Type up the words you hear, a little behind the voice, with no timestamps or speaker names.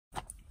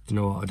you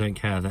know what? I don't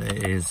care that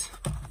it is.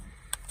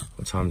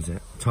 What time is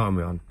it? What time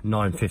are we on?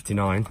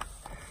 9:59,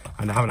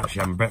 and I haven't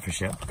actually had my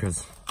breakfast yet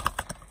because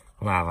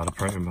well, I have had a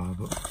protein bar,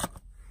 but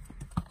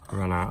I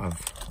ran out of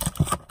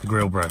the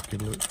grill broke.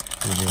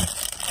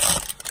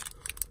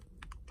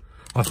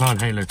 I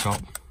found Halo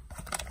Top.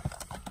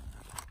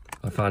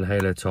 I found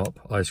Halo Top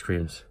ice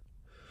creams,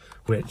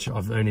 which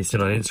I've only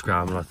seen on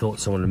Instagram, and I thought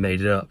someone had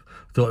made it up.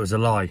 I thought it was a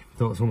lie. I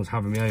thought someone was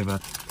having me over,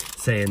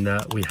 saying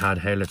that we had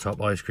Halo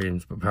Top ice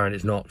creams, but apparently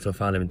it's not, because I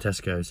found them in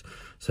Tesco's.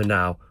 So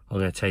now I'm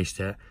going to taste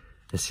it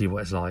and see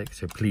what it's like.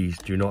 So please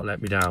do not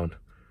let me down.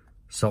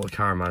 Salted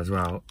caramel as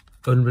well.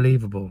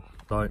 Unbelievable.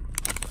 Like,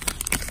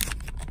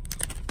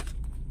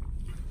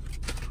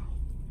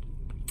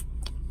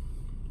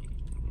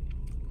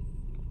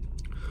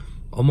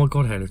 oh my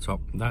god, Halo Top,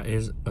 that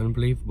is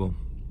unbelievable.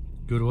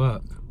 Good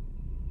work.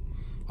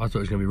 I thought it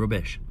was going to be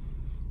rubbish,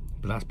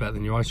 but that's better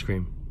than your ice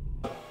cream.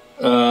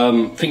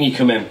 Thingy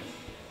come in.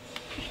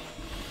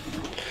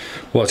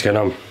 What's going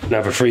on? Didn't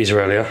have a freezer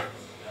earlier.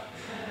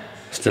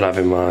 Still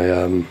having my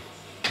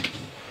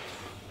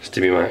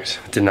Stimmy Max.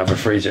 Didn't have a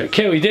freezer.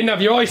 Kill, you didn't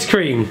have your ice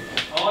cream.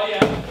 Oh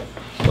yeah.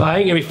 Well, I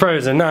ain't gonna be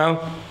frozen now.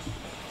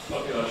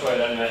 Okay, I'll try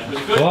it anyway.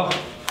 Was it good? What?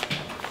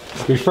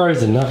 It's gonna be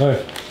frozen now.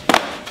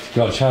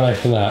 Got to try and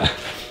open that.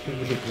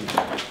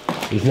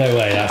 There's no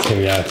way that's gonna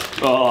be out.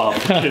 Oh,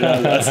 fucking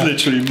hell, that's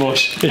literally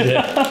mush. Is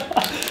it?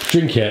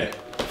 Drink it.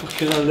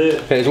 Fucking hell,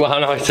 it. It was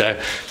well nicer.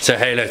 So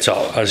Halo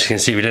Top, as you can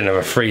see, we didn't have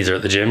a freezer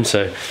at the gym,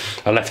 so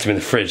I left them in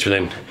the fridge, but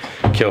then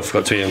Kill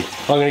forgot to eat them.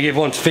 I'm going to give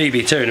one to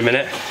Phoebe too in a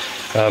minute.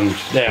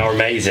 They are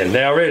amazing.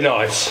 They are really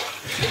nice.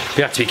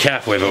 You have to be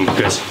careful with them,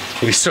 because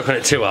if you suck on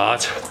it too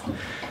hard,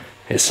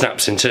 it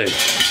snaps in two.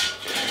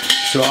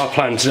 So our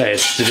plan today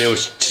is to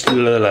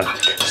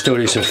still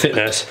do some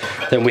fitness.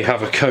 Then we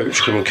have a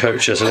coach come and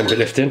coach us Olympic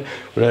lifting.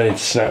 We're learning to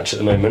snatch at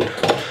the moment.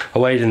 I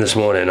weighed in this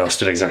morning, I was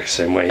still exactly the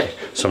same weight,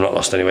 so I've not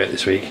lost any weight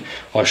this week.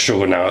 I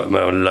struggle now at the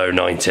moment, low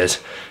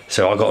 90s.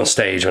 So I got on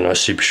stage when I was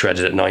super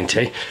shredded at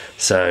 90.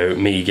 So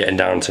me getting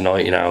down to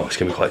 90 now, it's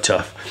gonna be quite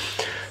tough.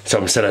 So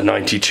I'm still at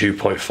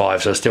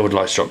 92.5, so I still would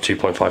like to drop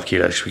 2.5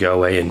 kilos. We go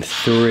away in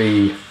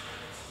three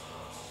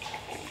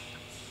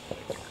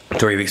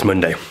weeks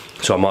Monday.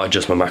 So I might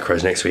adjust my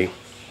macros next week,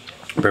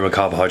 bring my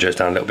carbohydrates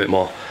down a little bit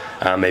more,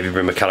 and maybe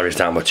bring my calories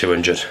down by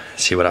 200,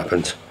 see what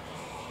happens.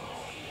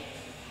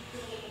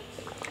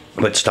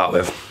 But to start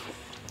with,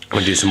 I'm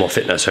gonna do some more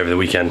fitness over the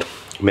weekend.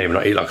 Maybe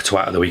not eat like a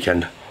twat at the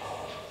weekend.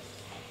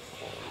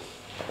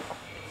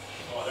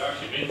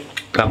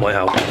 That might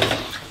help.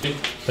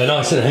 They're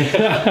nice, aren't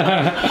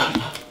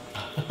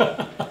they?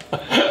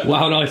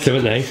 Wow, nice,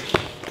 aren't they?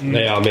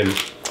 They are mint.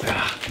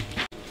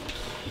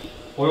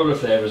 What other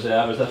flavours they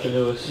have? Is that the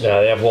newest?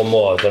 Yeah, they have one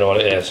more, I don't know what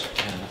it is.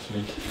 Yeah, that's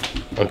mint.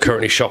 I'm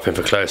currently shopping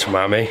for clothes from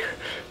Miami.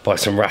 Buy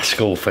some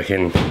rascal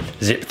fucking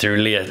zip through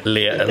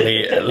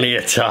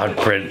leotard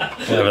print,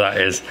 whatever that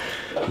is.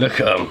 Look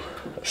at them.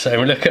 So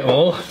look at them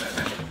all.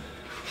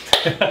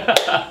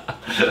 I'm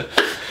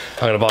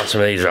gonna buy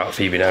some of these out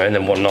Phoebe now, and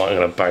then one night I'm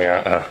gonna bang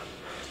out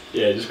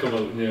yeah, just come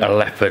up. a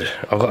leopard.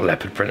 I've got a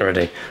leopard print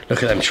already.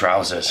 Look at them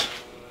trousers.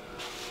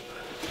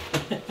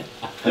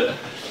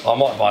 I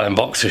might buy them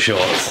boxer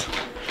shorts.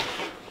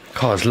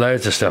 God, there's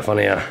loads of stuff on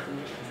here.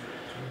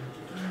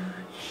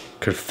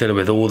 Could fill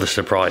with all the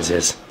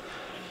surprises.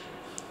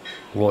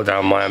 Walk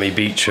down Miami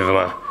Beach with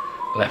my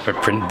leopard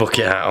print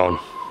bucket hat on.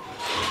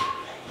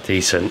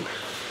 Decent.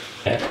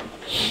 Yeah.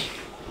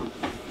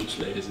 Which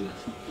late is it?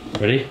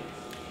 Ready?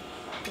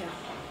 Yeah.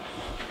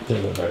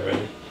 Don't look very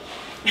ready.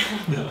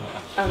 No.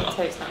 Oh,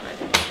 toast not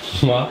ready.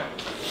 What? I'm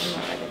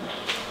not ready.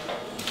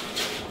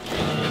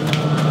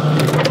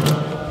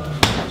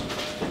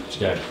 Let's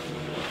go.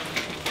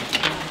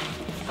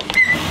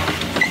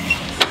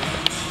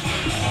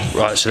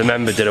 Right, so the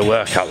member did a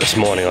workout this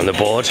morning on the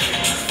board.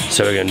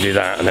 So we're going to do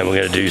that, and then we're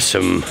going to do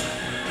some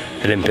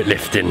Olympic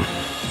lifting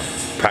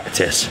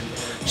practice.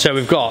 So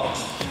we've got,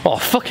 oh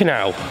fucking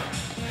hell,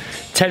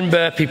 10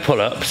 burpee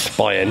pull-ups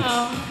buy-in.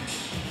 Oh.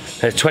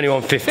 There's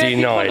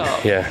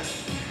 21.59, yeah.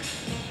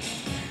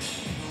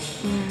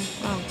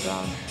 Oh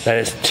god. Then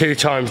it's 2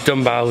 times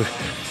dumbbell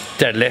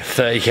deadlift,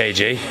 30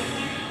 kg.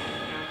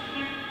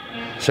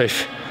 So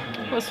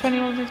What's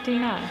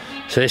 21.59?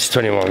 so this is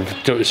 21,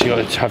 so you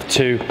got to have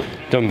 2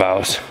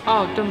 dumbbells.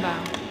 Oh,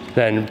 dumbbell.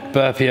 Then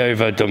burpee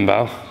over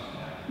dumbbell.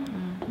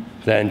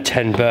 Then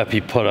 10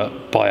 burpee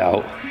pull-up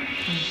buy-out.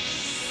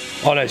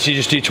 Oh no, so you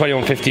just do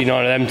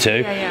 21.59 of them 2.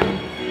 Yeah, yeah.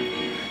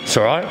 It's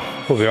alright,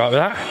 we'll be right with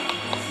that.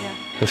 Yeah.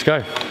 Let's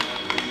go.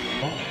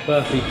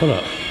 Burpee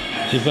pull-up.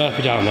 So you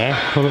burpee down there,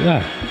 pull it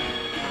there.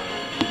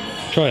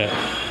 Try it.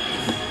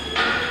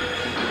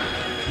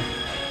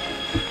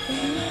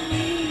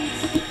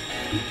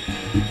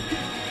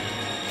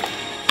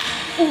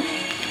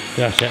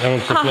 That's it, down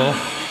onto the floor.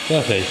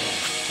 Burpee.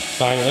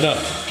 Bang it up.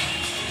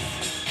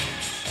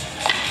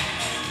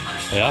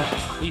 Yeah,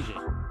 easy.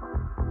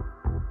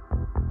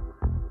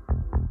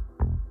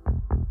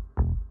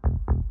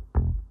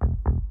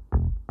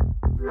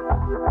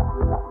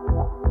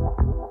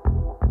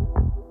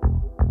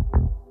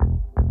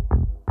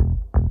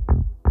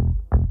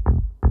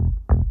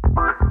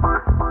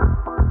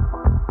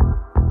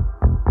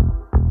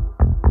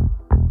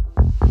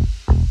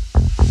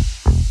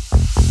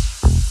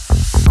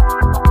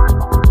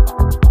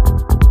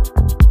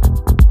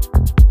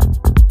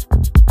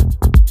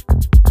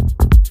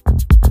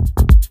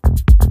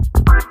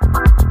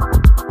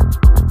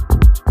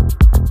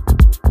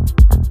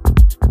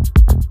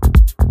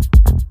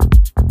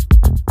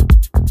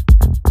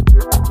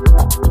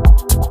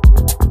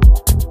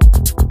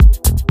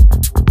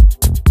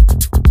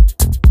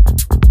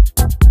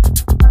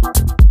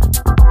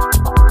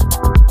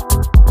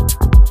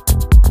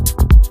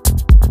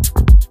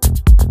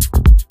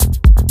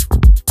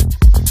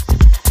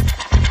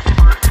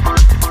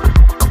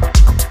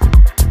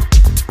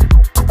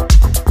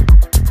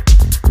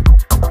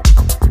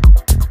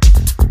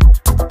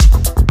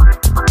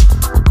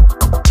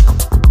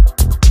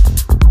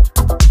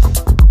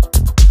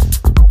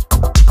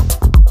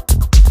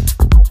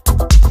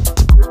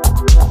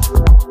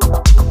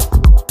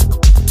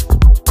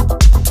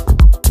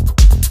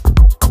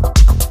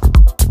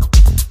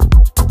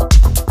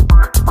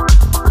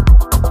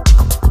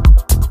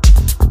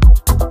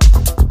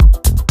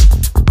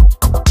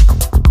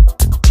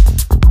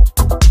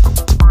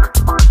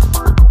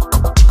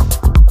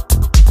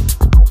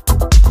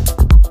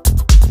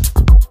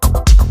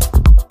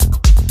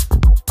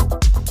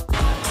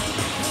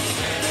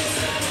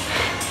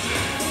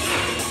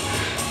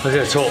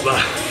 gonna talk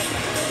that.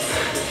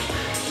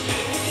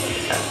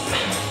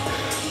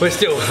 I'm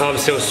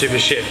still super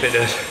shit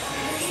fitness.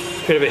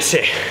 Feel a bit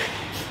sick.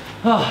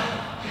 Oh.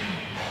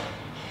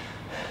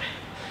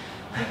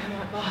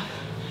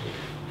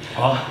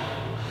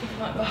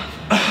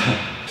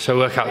 So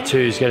workout 2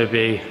 is going to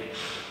be,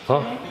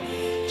 what?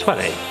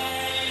 20?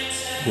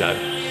 No.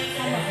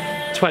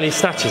 20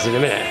 snatches in a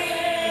minute.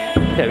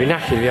 Yeah, it'd be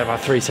knackered if you had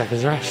about 3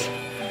 seconds rest.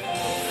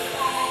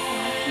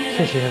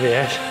 Especially heavy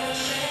head.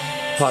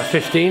 Like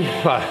 15,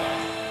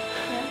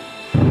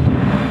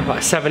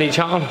 like 7 each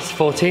arm, it's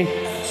 14.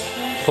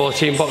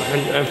 14 box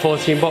and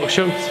 14 box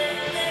jumps.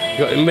 You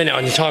got a minute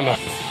on your timer.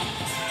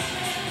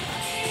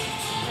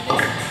 You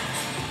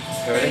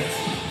ready?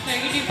 No,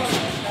 you do box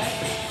jumps, right?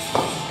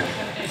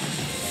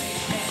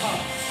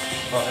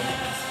 Right.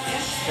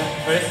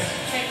 Yeah. Ready?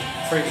 Okay.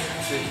 3, 2,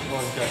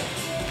 1, go.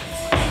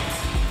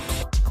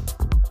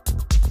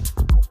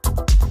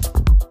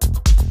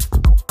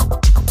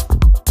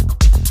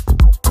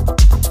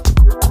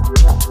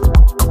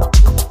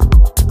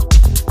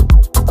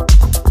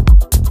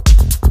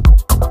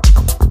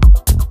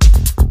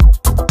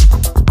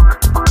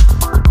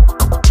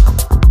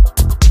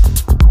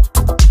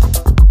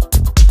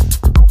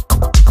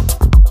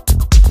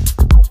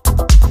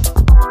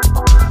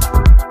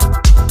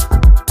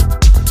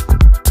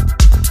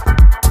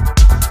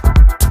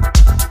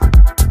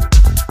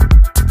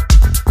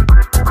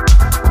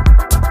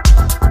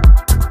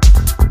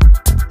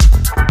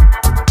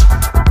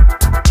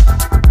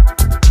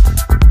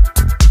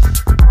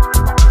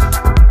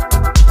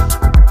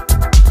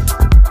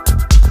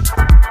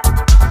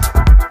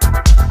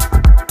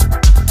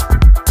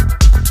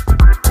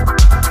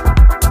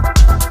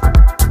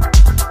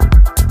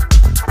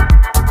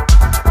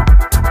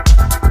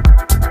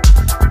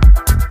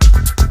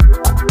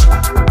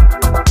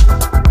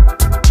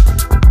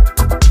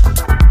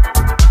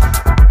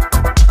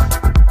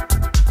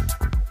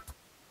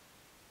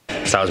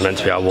 So that was meant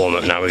to be our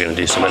warm-up. Now we're going to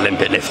do some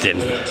Olympic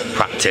lifting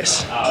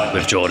practice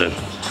with Jordan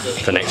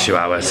for the next few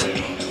hours,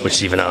 which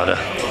is even harder.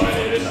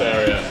 This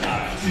area.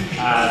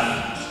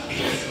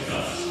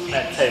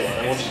 Tell you what,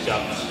 I want you to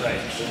jump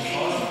straight. So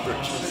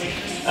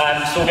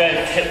we'll go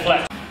hip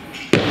flex.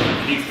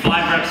 Do 5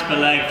 reps per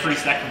leg,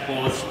 3-second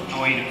pause. I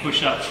want you to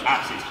push up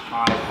absolutely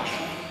high.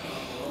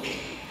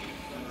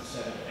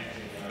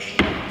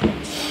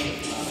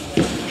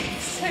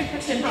 So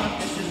fucking hard,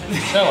 this isn't it?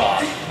 So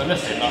hard, but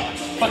listen, like,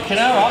 fucking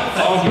hell, right?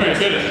 I'm pretty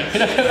good at it.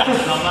 Look at that.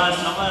 Not bad,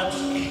 not bad.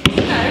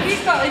 No, he's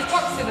got his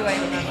box in the way,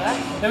 remember?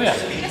 There we are.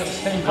 It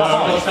I've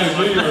got the same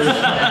blue room.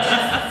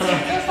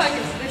 feels like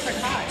it's a different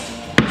height.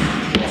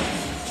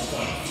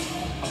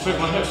 I think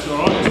my hips are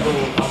alright, it's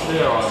all up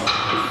here.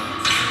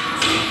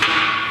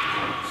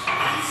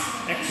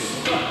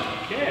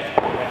 Excellent. Yeah.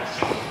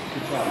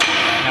 Good job.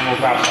 And then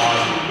we'll grab bars.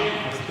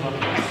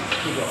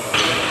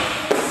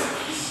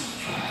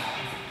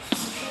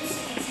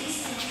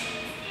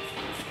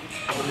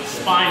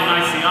 Spine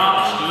nicely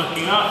arched,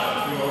 looking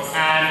up,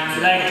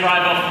 and leg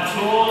drive off the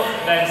floor,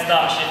 then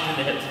start shifting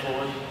the hips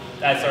forward.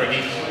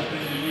 Knees forward.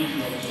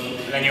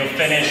 And then you'll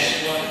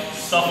finish,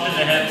 soften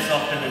the hips,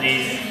 soften the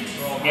knees,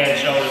 get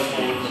shoulders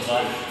forward to the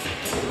butt.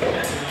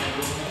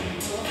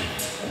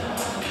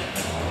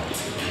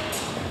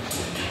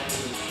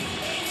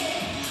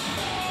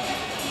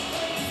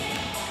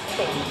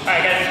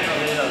 Alright guys,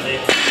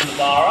 lift the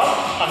bar up,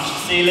 punch the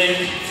ceiling.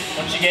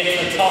 Once you get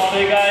to the top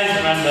here guys,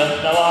 remember,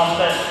 no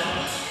armpit,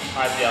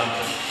 hide the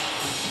armpit.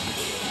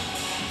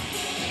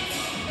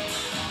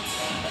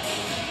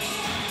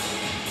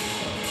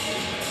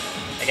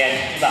 Again,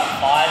 do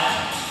about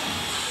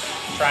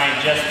 5. Try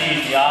and just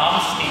use the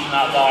arms, keeping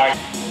that bar.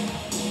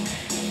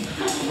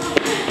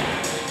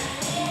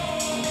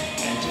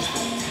 And just a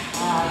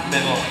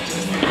bit more.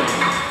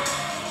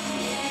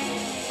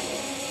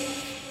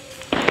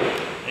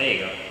 There you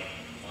go.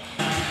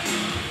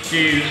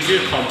 Do a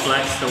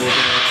complex, so we'll go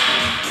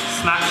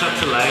snatch up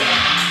to leg,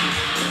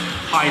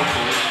 high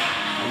pull,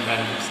 and then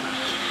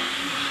snatch.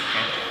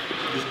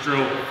 Okay. Just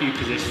drill a few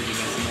positions in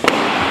this.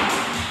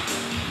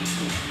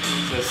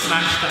 So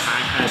snatch to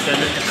hang,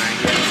 deadlift to hang,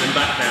 then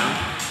back down,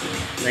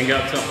 then go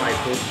up to a high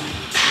pull,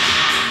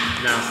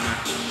 now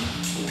snatch.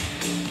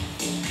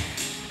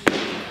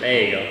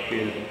 There you go,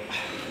 beautiful.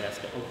 Let's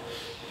go.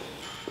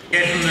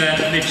 Get from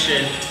the mid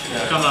shin,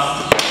 come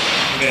up,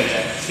 and go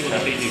there. See what the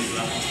feet do for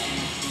that.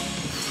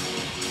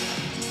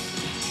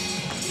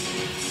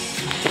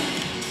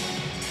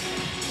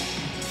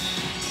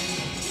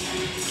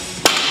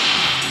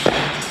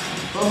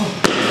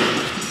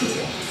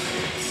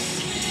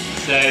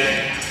 So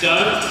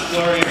don't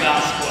worry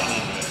about squatting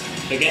under it.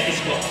 Forget the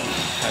squat.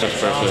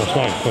 That's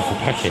right, for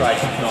packing. Try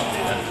to not do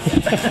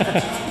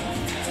that.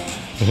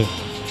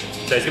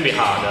 So it's going to be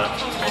harder.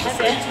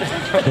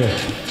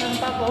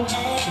 Bubble.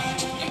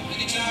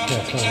 Yeah,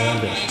 it's not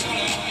around it.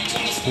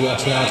 You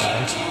work out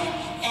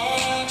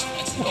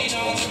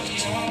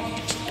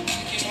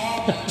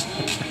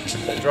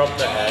So drop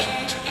the head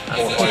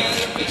and point.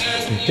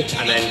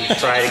 And then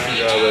try to keep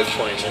your elbows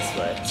pointing this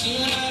way.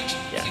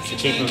 Yeah, so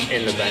keep them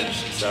in the bench.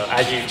 So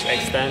as you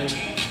extend,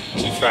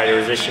 and try to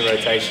resist your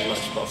rotation as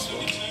much as possible.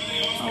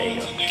 There you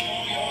go.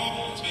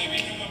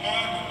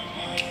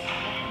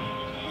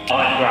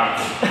 Alright, ground.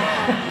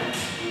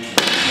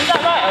 Is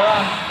that right or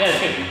wrong? Yeah, it's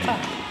good. Oh.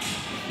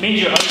 Means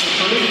you're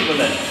overproof with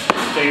it,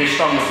 so you're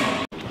stronger.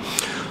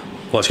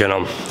 What's going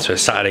on? So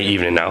it's Saturday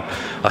evening now.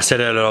 I said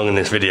earlier on in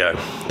this video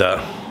that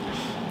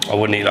I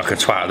wouldn't eat like a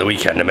twat at the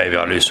weekend and maybe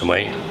I'd lose some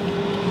weight.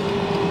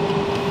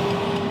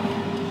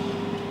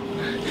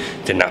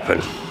 Didn't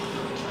happen.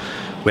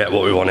 We had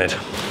what we wanted.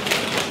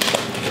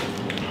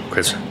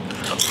 Chris.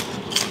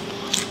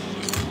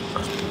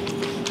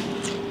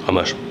 How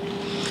much?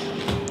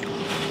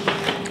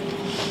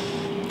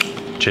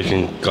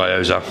 Chicken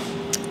gyoza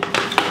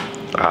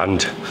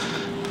and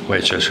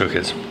Waitrose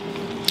cookies.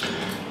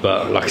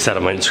 But like I said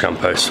on my Instagram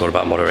post, it's all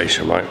about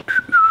moderation, right?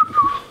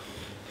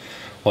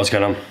 What's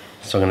going on?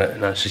 So I'm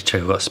gonna actually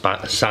check if I've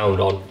got a sound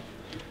on.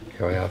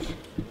 Here I have.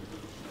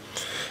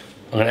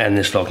 I'm gonna end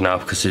this vlog now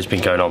because it's been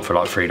going on for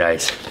like 3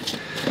 days.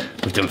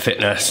 We've done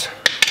fitness,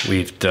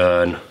 we've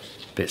done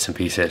bits and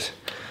pieces.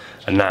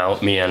 And now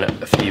me and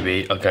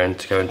Phoebe are going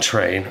to go and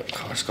train.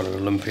 God, it's got a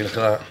little lumpy, look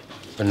at that.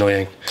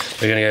 Annoying.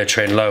 We're gonna go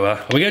train lower.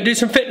 Are we gonna do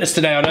some fitness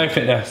today? I know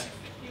fitness.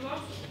 You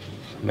want?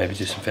 Maybe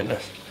do some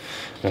fitness.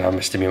 I'm gonna have my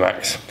Stimmy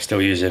Max.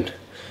 Still using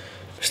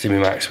Stimmy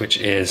Max, which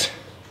is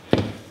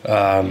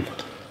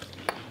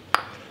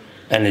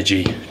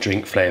energy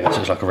drink flavour,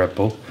 so it's like a Red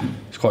Bull.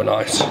 It's quite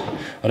nice.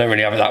 I don't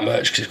really have it that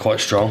much because it's quite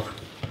strong.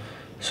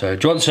 So,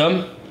 do you want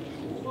some?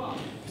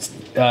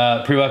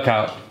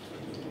 Pre-workout.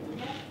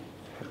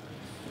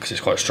 Because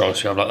it's quite strong,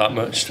 so you have like that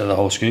much instead of the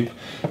whole scoop.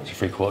 It's a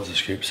 3/4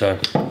 scoop. So,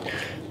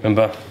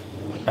 remember.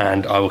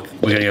 And we're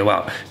going to go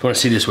out. If you want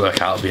to see this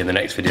workout, it'll be in the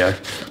next video.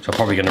 So I'm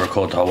probably going to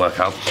record the whole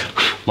workout.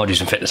 Might do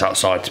some fitness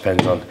outside,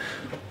 depends on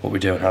what we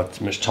do and how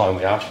much time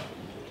we have.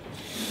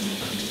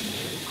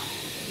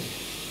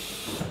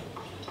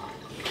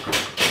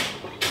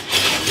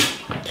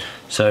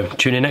 So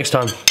tune in next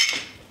time.